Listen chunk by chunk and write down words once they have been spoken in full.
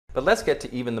But let's get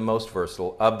to even the most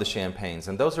versatile of the champagnes,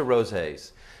 and those are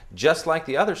rosés. Just like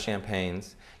the other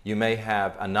champagnes, you may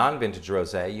have a non-vintage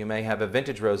rosé, you may have a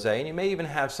vintage rosé, and you may even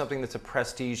have something that's a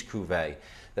prestige cuvée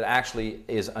that actually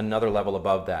is another level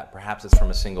above that. Perhaps it's from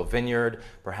a single vineyard,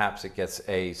 perhaps it gets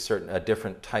a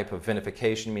different type of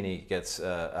vinification, meaning it gets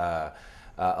a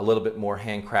little bit more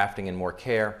handcrafting and more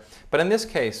care. But in this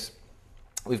case,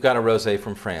 we've got a rosé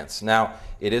from France. Now,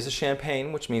 it is a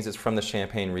champagne, which means it's from the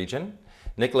Champagne region.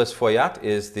 Nicolas Foyat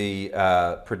is the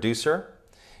producer.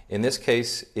 In this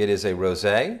case, it is a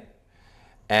rosé,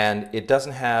 and it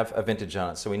doesn't have a vintage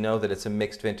on it, so we know that it's a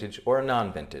mixed vintage or a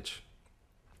non-vintage.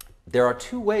 There are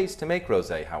two ways to make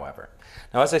rosé, however.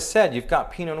 Now, as I said, you've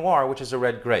got Pinot Noir, which is a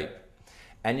red grape,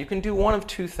 and you can do one of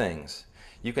two things.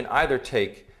 You can either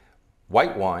take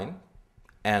white wine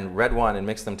and red wine and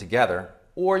mix them together,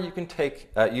 or you can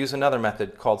use another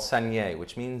method called saigner,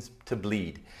 which means to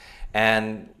bleed.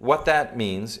 And what that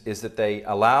means is that they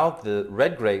allow the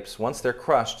red grapes, once they're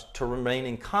crushed, to remain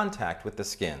in contact with the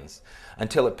skins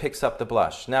until it picks up the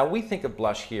blush. Now, we think of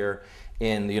blush here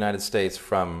in the United States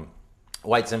from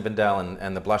White Zinfandel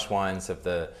and the blush wines of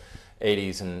the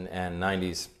 80s and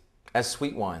 90s as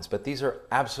sweet wines, but these are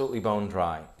absolutely bone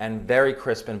dry and very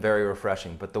crisp and very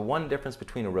refreshing. But the one difference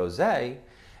between a rosé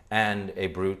and a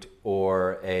Brut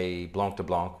or a Blanc de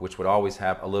Blanc, which would always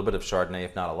have a little bit of Chardonnay,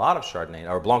 if not a lot of Chardonnay,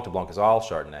 or Blanc de Blanc is all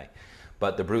Chardonnay,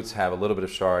 but the Bruts have a little bit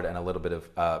of Chard and a little bit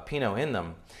of Pinot in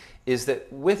them, is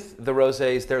that with the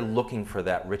rosés, they're looking for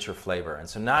that richer flavor. And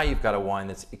so now you've got a wine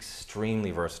that's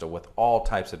extremely versatile with all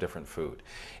types of different food.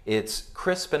 It's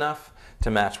crisp enough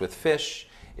to match with fish.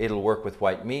 It'll work with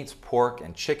white meats, pork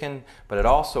and chicken, but it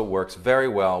also works very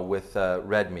well with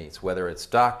red meats, whether it's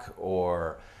duck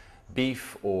or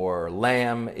beef or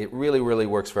lamb. It really, really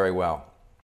works very well.